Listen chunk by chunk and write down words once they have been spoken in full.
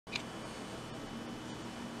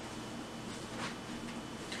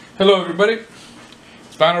Hello everybody,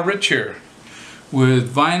 it's Vinyl Rich here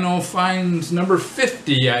with Vinyl Finds number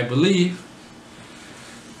 50, I believe.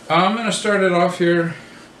 I'm going to start it off here,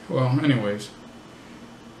 well anyways,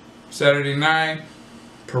 Saturday night,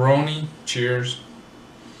 Peroni, cheers.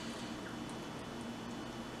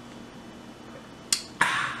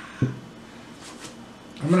 I'm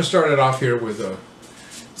going to start it off here with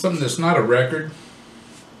something that's not a record,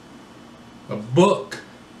 a book.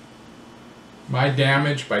 My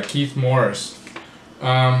Damage by Keith Morris.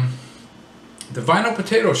 The Vinyl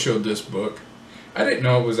Potato showed this book. I didn't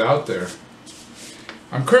know it was out there.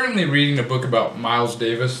 I'm currently reading a book about Miles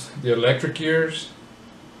Davis, The Electric Years.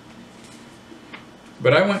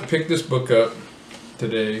 But I went and picked this book up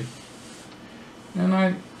today. And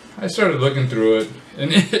I started looking through it.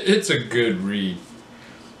 And it's a good read.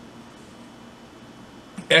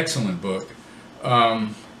 Excellent book.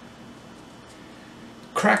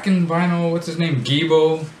 Cracking vinyl, what's his name,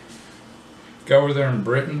 Gibo, guy over there in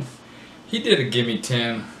Britain, he did a Gimme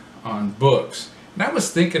 10 on books, and I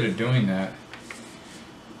was thinking of doing that,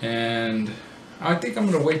 and I think I'm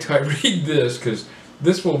going to wait till I read this, because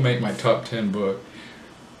this will make my top 10 book.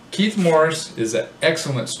 Keith Morris is an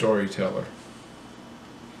excellent storyteller.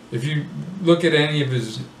 If you look at any of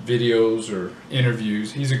his videos or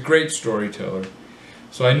interviews, he's a great storyteller,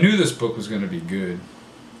 so I knew this book was going to be good.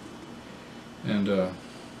 And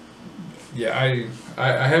yeah,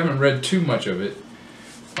 I haven't read too much of it.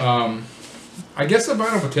 I guess the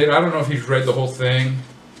Vinyl Potato, I don't know if he's read the whole thing,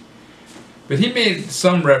 but he made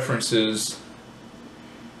some references,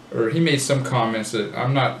 or he made some comments that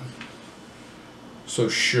I'm not so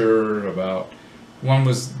sure about. One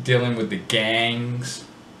was dealing with the gangs.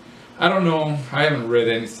 I don't know. I haven't read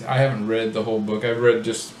anything. I haven't read the whole book. I've read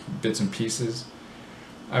just bits and pieces.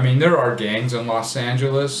 I mean, there are gangs in Los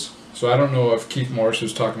Angeles. So I don't know if Keith Morris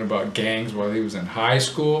was talking about gangs while he was in high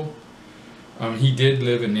school. He did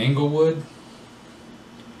live in Inglewood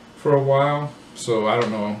for a while, so I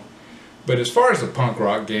don't know. But as far as the punk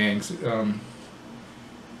rock gangs, I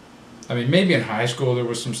mean, maybe in high school there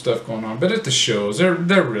was some stuff going on, but at the shows, there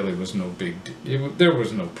really was no there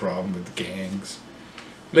was no problem with gangs.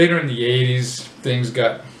 Later in the 80s, things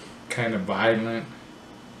got kind of violent.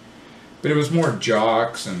 But it was more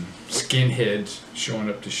jocks and skinheads showing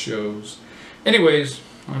up to shows. Anyways,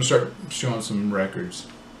 I'm going to start showing some records.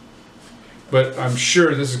 But I'm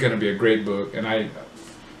sure this is going to be a great book, and I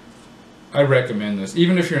recommend this.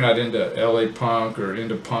 Even if you're not into LA punk or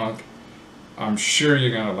into punk, I'm sure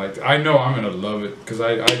you're going to like it. I know I'm going to love it, because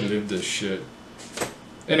I live this shit.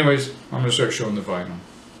 Anyways, I'm going to start showing the vinyl.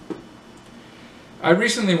 I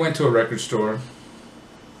recently went to a record store.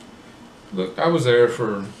 Look, I was there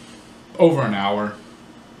for over an hour.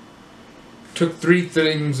 Took 3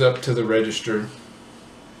 things up to the register,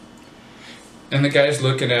 and the guy's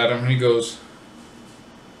looking at him and he goes,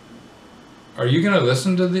 "Are you gonna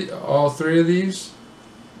listen to all 3 of these?"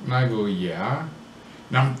 And I go, "Yeah."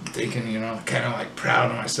 And I'm thinking, you know, kind of like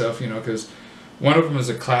proud of myself, you know, because one of them is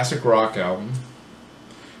a classic rock album,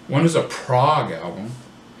 one is a prog album,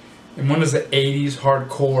 and one is an 80s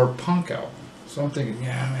hardcore punk album. So I'm thinking,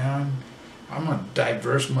 yeah, man, I'm a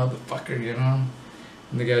diverse motherfucker, you know.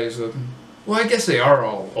 And the guy's looking, well, I guess they are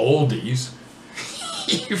all oldies.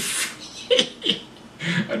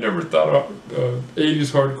 I never thought of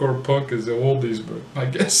 80s hardcore punk as the oldies, but I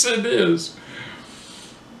guess it is.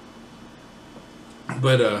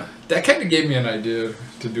 But that kind of gave me an idea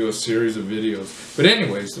to do a series of videos. But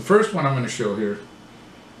anyways, the first one I'm going to show here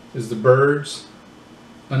is The Byrds,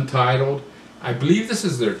 Untitled. I believe this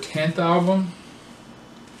is their 10th album.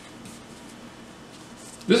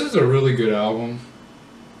 This is a really good album.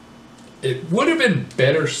 It would have been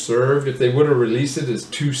better served if they would have released it as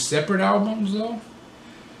 2 separate albums, though.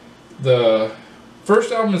 The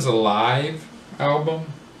first album is a live album,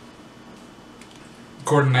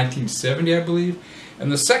 recorded in 1970, I believe,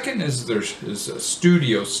 and the second is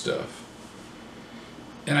studio stuff.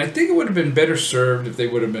 And I think it would have been better served if they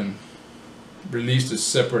would have been released as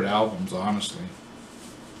separate albums, honestly.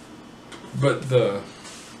 But the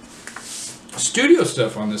studio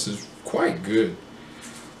stuff on this is quite good.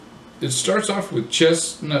 It starts off with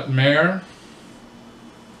Chestnut Mare,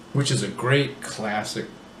 which is a great classic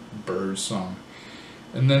Byrds song.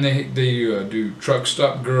 And then they do Truck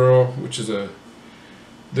Stop Girl, which is a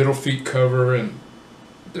Little Feat cover, and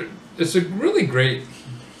it's a really great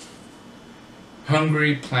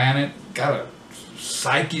Hungry Planet. Got a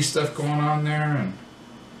psyche stuff going on there, and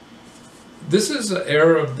this is the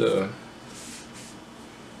era of the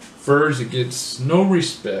Byrds that gets no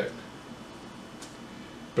respect.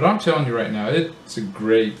 But I'm telling you right now, it's a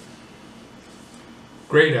great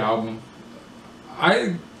album.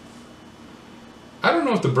 I I don't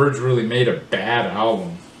know if the Byrds really made a bad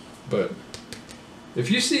album, but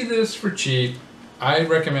if you see this for cheap, I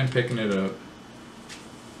recommend picking it up.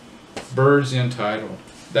 Byrds Entitled.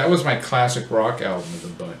 That was my classic rock album of the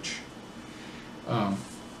bunch.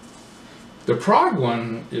 The prog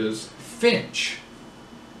one is Finch.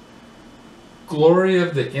 Glory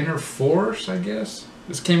of the Inner Force, I guess.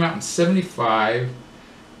 This came out in '75.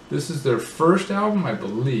 This is their first album, I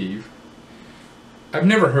believe. I've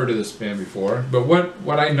never heard of this band before, but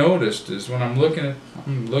what I noticed is when I'm looking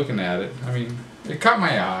at it, I mean, it caught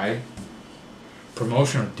my eye.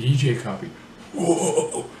 Promotional DJ copy.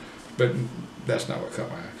 Whoa! But that's not what caught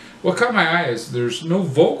my eye. What caught my eye is there's no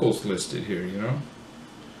vocals listed here, you know?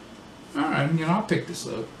 Alright, you know, I'll pick this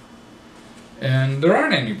up. And there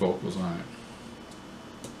aren't any vocals on it.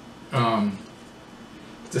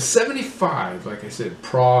 It's a '75, like I said,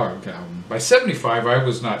 prog album. By '75, I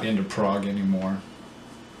was not into prog anymore.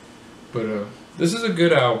 But this is a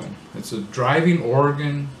good album. It's a driving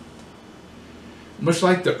organ, much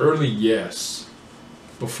like the early Yes,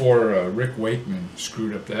 before Rick Wakeman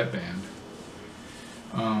screwed up that band.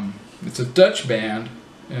 It's a Dutch band,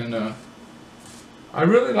 and I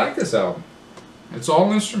really like this album. It's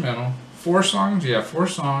all instrumental. 4 songs? Yeah, 4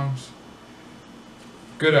 songs.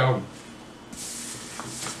 Good album.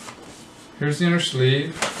 Here's the inner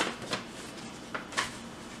sleeve.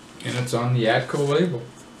 And it's on the Atco label.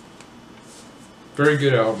 Very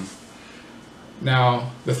good album.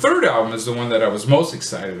 Now, the third album is the one that I was most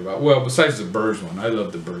excited about. Well, besides the Byrds one. I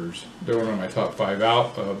love the Byrds. They're one of my top 5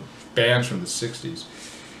 bands from the 60s.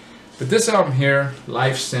 But this album here,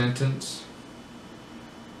 Life Sentence,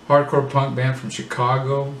 hardcore punk band from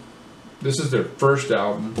Chicago. This is their first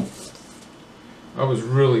album. I was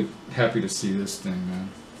really happy to see this thing,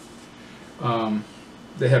 man.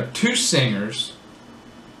 They have 2 singers.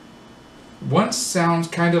 One sounds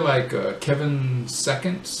kind of like Kevin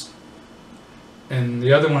Seconds, and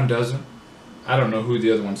the other one doesn't. I don't know who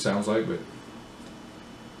the other one sounds like, but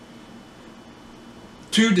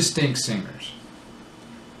 2 distinct singers.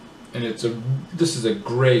 And this is a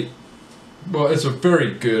great, well, it's a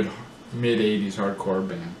very good mid-'80s hardcore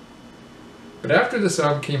band. But after this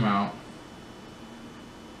album came out,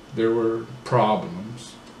 there were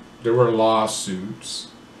problems. There were lawsuits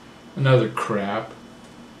and other crap.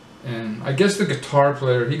 And I guess the guitar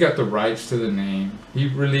player, he got the rights to the name. He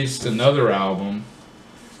released another album,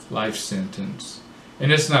 Life Sentence.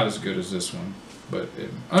 And it's not as good as this one. But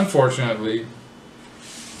unfortunately,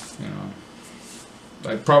 you know,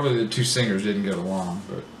 like probably the 2 singers didn't get along.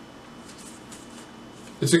 But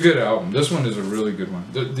it's a good album. This one is a really good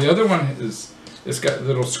one. The other one is, it's got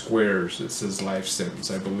little squares that says Life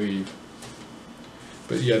Sentence, I believe.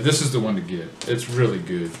 But yeah, this is the one to get. It's really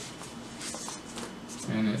good.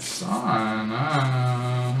 And it's on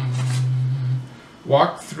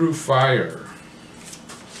Walk Through Fire.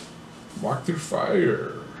 Walk Through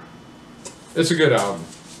Fire. It's a good album.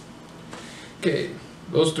 Okay,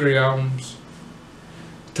 those 3 albums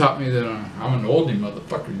taught me that I'm an oldie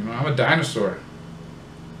motherfucker, you know, I'm a dinosaur.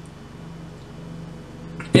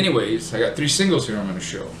 Anyways, I got 3 singles here I'm going to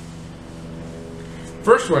show.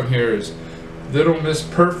 First one here is Little Miss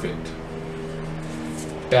Perfect,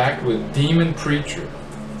 back with Demon Preacher.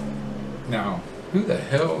 Now, who the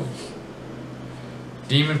hell is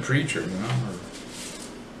Demon Preacher, you know?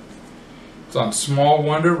 It's on Small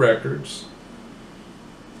Wonder Records.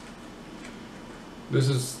 This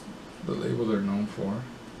is the label they're known for.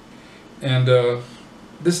 And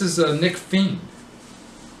this is Nick Fiend,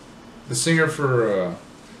 the singer for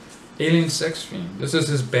Alien Sex Fiend. This is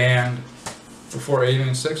his band before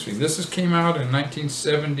Alien Sex Fiend. This came out in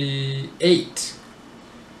 1978.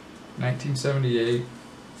 1978.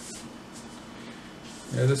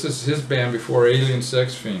 Yeah, this is his band before Alien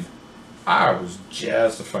Sex Fiend. I was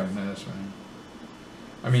jazzed to find this, man.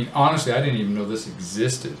 I mean, honestly, I didn't even know this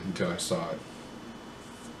existed until I saw it.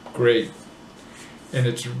 Great. And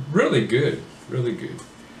it's really good. Really good.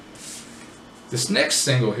 This next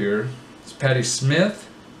single here is Patti Smith,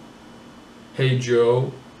 Hey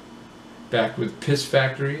Joe, back with Piss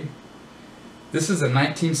Factory. This is a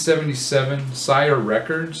 1977 Sire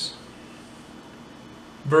Records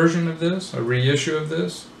version of this, a reissue of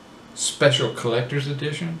this, special collector's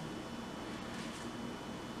edition.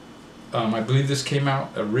 I believe this came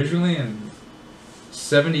out originally in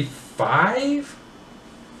 '75.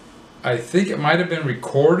 I think it might have been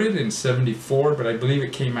recorded in '74, but I believe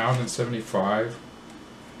it came out in '75.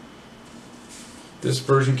 This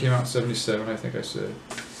version came out in '77, I think I said.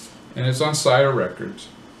 And it's on Sire Records.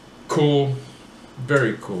 Cool.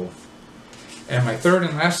 Very cool. And my third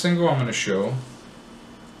and last single I'm going to show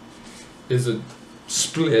is a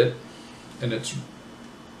split, and it's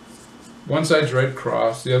One side's Red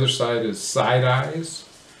Cross, the other side is Side Eyes,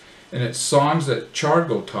 and it's songs that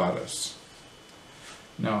Chargo taught us.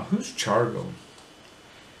 Now, who's Chargo?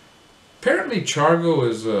 Apparently Chargo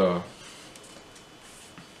is the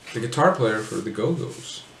guitar player for the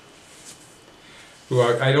Go-Go's. Who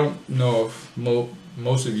I don't know if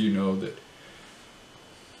most of you know that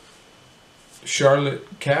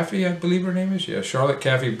Charlotte Caffey, I believe her name is. Yeah, Charlotte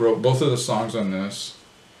Caffey wrote both of the songs on this.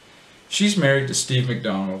 She's married to Steve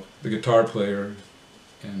McDonald, the guitar player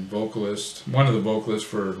and vocalist, one of the vocalists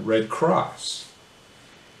for Red Cross.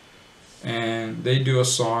 And they do a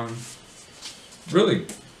song, really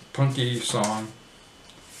punky song.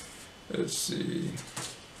 Let's see.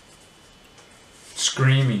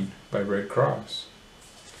 Screaming by Red Cross.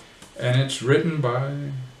 And it's written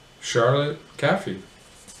by Charlotte Caffey.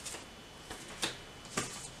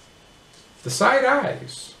 The Side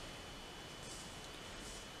Eyes.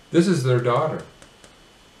 This is their daughter.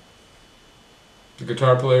 The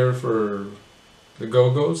guitar player for the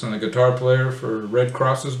Go-Go's and the guitar player for Red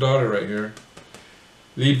Cross's daughter right here.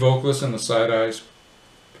 Lead vocalist in the Side Eyes.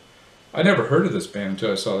 I never heard of this band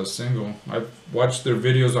until I saw this single. I've watched their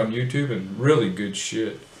videos on YouTube and really good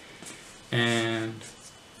shit. And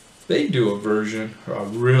they do a version, a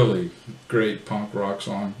really great punk rock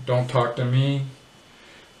song, Don't Talk to Me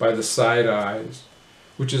by the Side Eyes,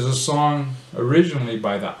 which is a song originally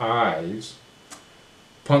by the Eyes,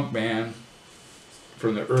 punk band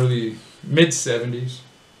from the early mid-70s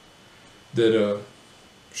that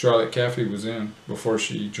Charlotte Caffey was in before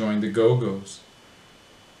she joined the Go-Go's.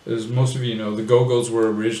 As most of you know, the Go-Go's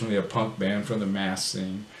were originally a punk band from the mass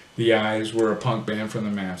scene. The Eyes were a punk band from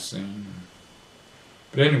the mass scene.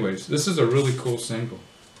 But anyways, this is a really cool single.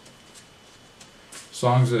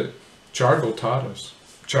 Songs that Chargo taught us.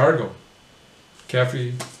 Chargo.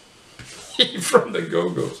 Caffey from the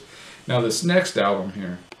Go-Go's. Now this next album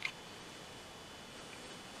here.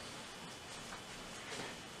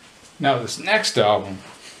 This next album,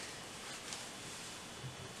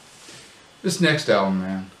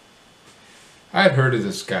 man, I had heard of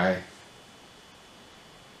this guy,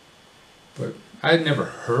 but I had never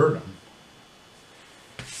heard him.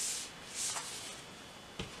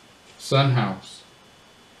 Sunhouse,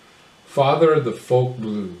 father of the folk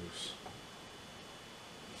blues.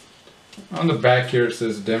 On the back here it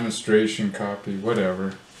says demonstration copy,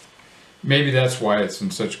 whatever. Maybe that's why it's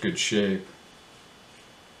in such good shape.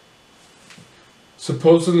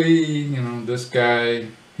 Supposedly, you know, this guy,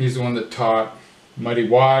 he's the one that taught Muddy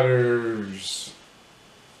Waters,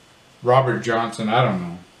 Robert Johnson, I don't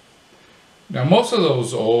know. Now, most of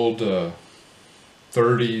those old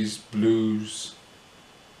 30s blues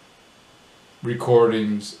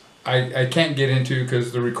recordings, I can't get into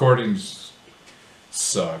because the recordings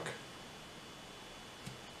suck.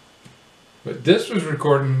 But this was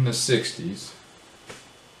recorded in the 60s.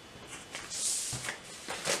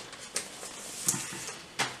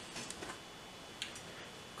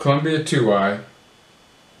 Columbia 2i.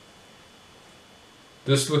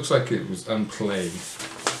 This looks like it was unplayed.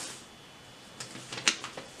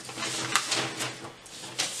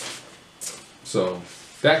 So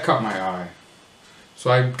that caught my eye. So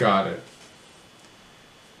I got it.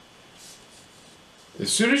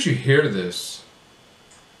 As soon as you hear this,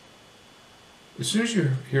 as soon as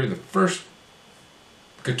you hear the first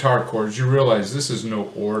guitar chords, you realize this is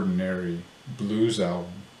no ordinary blues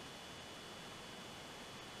album.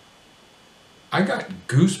 I got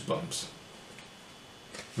goosebumps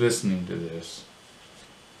listening to this.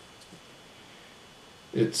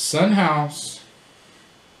 It's Sunhouse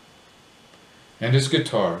and his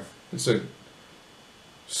guitar. It's a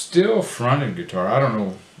steel fronted guitar. I don't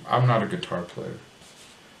know, I'm not a guitar player.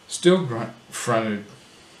 Steel fronted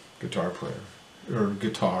guitar player, or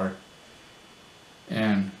guitar.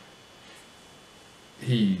 And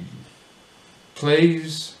he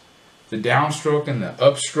plays. The downstroke and the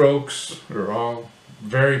upstrokes are all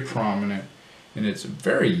very prominent, and it's a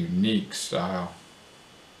very unique style.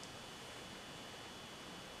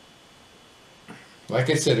 Like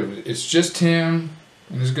I said, it's just him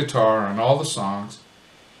and his guitar on all the songs,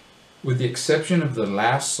 with the exception of the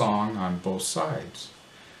last song on both sides.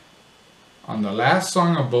 On the last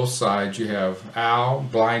song on both sides, you have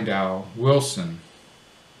Blind Al Wilson.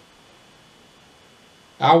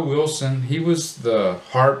 Al Wilson, he was the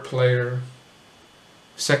harp player,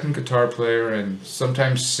 second guitar player, and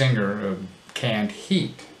sometimes singer of Canned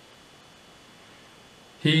Heat.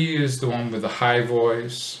 He is the one with the high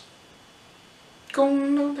voice,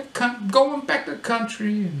 going back to the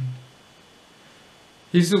country, and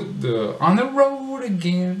he's on the road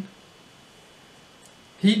again.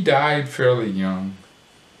 He died fairly young,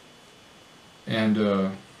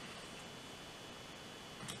 and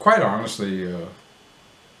quite honestly,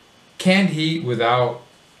 Canned Heat without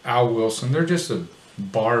Al Wilson, they're just a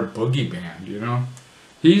bar boogie band, you know?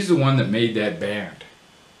 He's the one that made that band.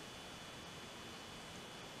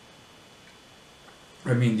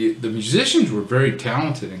 I mean, the musicians were very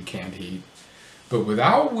talented in Canned Heat, but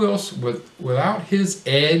without Wilson, without his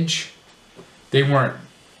edge, they weren't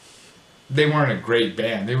a great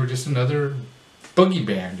band. They were just another boogie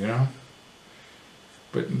band, you know?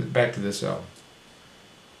 But back to this album.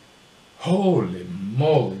 Holy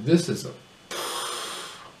moly, this is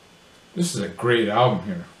a great album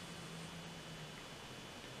here.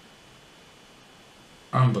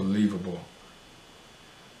 Unbelievable.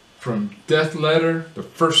 From Death Letter, the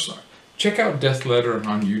first song. Check out Death Letter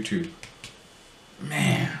on YouTube.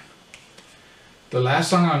 Man. The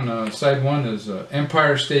last song on side 1 is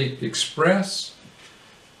Empire State Express.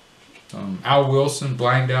 Al Wilson,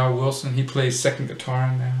 Blind Al Wilson, he plays second guitar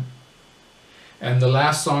on that. And the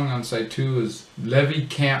last song on side 2 is Levee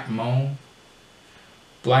Can't Moan.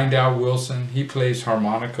 Blind Al Wilson, he plays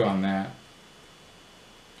harmonica on that.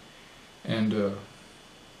 And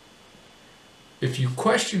if you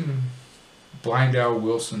question Blind Al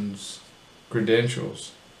Wilson's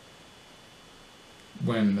credentials,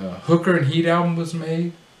 when the Hooker and Heat album was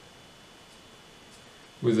made,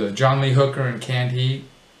 with John Lee Hooker and Canned Heat,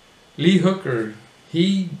 Lee Hooker,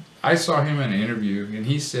 I saw him in an interview, and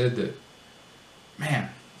he said that, man,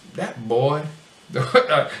 that boy,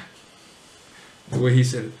 the way he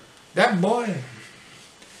said it, that boy,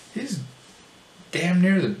 he's damn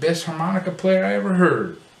near the best harmonica player I ever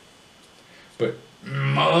heard. But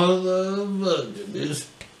motherfucker, this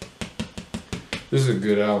is a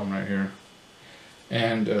good album right here.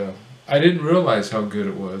 And I didn't realize how good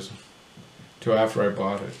it was till after I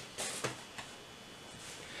bought it.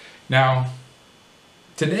 Now,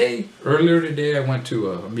 earlier today, I went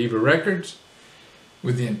to Amoeba Records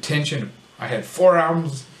with the intention, I had 4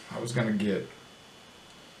 albums I was going to get.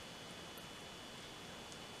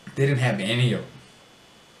 They didn't have any of them.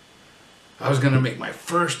 I was going to make my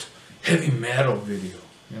first heavy metal video,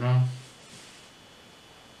 you know?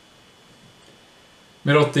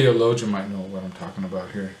 Metal theologian might know what I'm talking about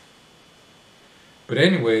here. But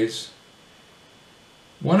anyways,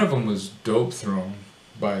 one of them was Dope Throne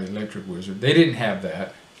by Electric Wizard. They didn't have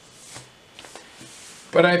that.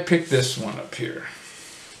 But I picked this one up here.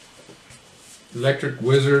 Electric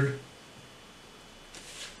Wizard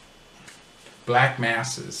Black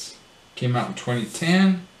Masses. Came out in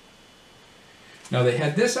 2010. Now they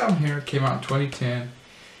had this album here, came out in 2010. And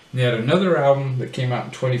they had another album that came out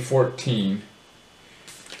in 2014.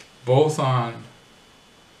 Both on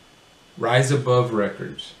Rise Above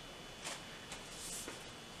Records.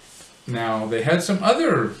 Now they had some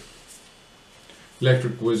other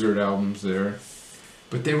Electric Wizard albums there,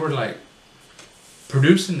 but they were like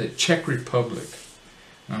produced in the Czech Republic.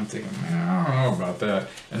 And I'm thinking, man, I don't know about that.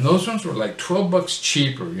 And those ones were like $12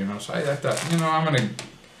 cheaper, you know. So I thought, you know, I'm gonna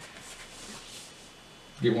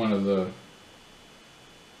get one of the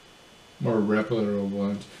more reputable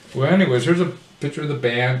ones. Well, anyways, here's a picture of the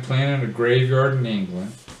band playing in a graveyard in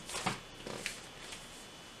England.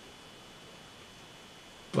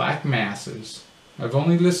 Black Masses. I've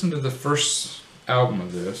only listened to the first album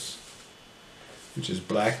of this, which is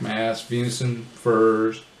Black Mass, Venus and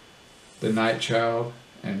Furs, The Night Child,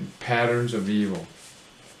 and Patterns of Evil.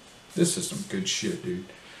 This is some good shit, dude.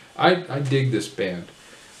 I dig this band.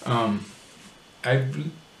 I've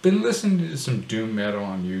been listening to some doom metal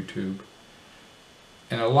on YouTube,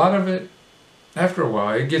 and a lot of it, after a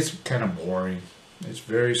while, it gets kind of boring. It's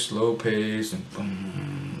very slow paced and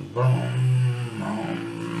boom, boom,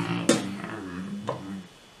 boom, boom.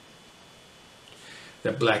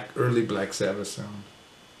 That early Black Sabbath sound.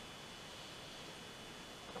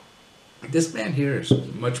 This band here is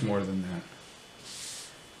much more than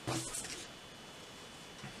that.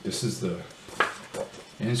 This is the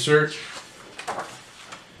insert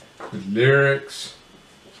with lyrics.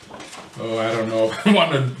 Oh, I don't know if I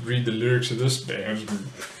want to read the lyrics of this band.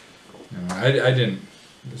 No, I didn't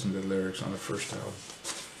listen to the lyrics on the first album.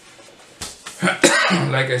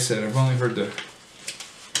 Like I said, I've only heard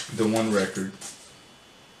the one record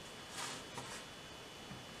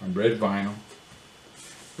on red vinyl.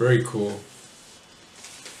 Very cool.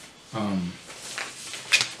 I've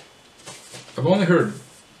only heard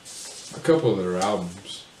a couple of their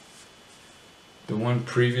albums. The one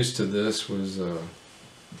previous to this was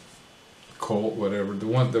Colt, whatever.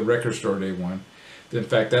 The Record Store Day one. In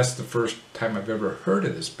fact, that's the first time I've ever heard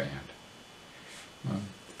of this band.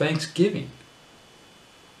 Thanksgiving.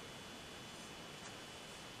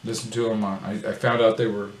 Listened to them on. I found out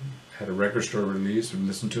they had a record store release and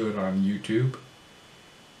listened to it on YouTube.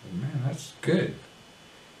 Man, that's good.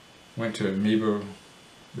 Went to Amoeba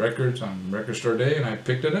Records on Record Store Day and I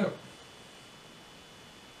picked it up.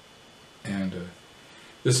 And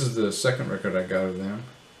this is the second record I got of them.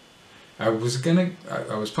 I was planning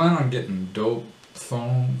on getting Dope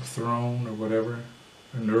Throne or whatever,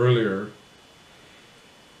 and earlier.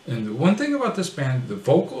 And the one thing about this band, the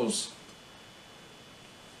vocals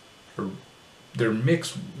they're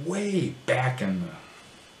mixed way back in the.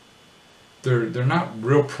 They're not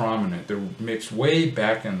real prominent. They're mixed way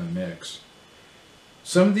back in the mix.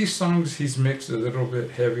 Some of these songs he's mixed a little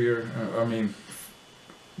bit heavier.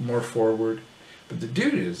 More forward. But the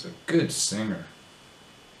dude is a good singer.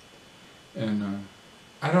 And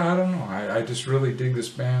I don't know. I just really dig this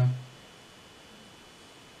band.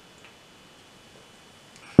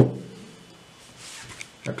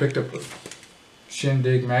 I picked up a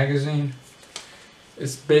Shindig magazine.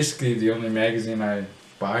 It's basically the only magazine I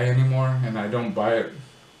buy anymore, and I don't buy it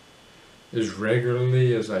as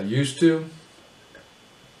regularly as I used to.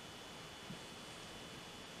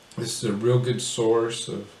 This is a real good source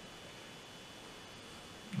of,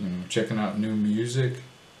 checking out new music.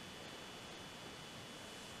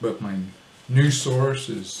 But my new source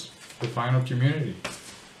is the Final Community.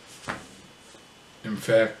 In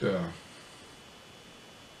fact, I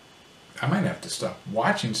might have to stop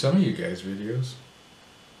watching some of you guys' videos.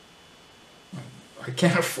 I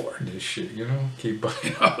can't afford this shit, keep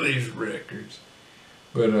buying all these records.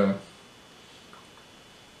 But,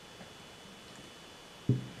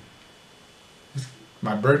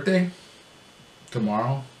 my birthday,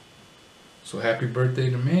 tomorrow. So happy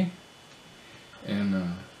birthday to me.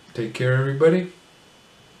 And, take care, everybody.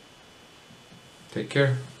 Take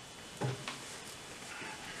care.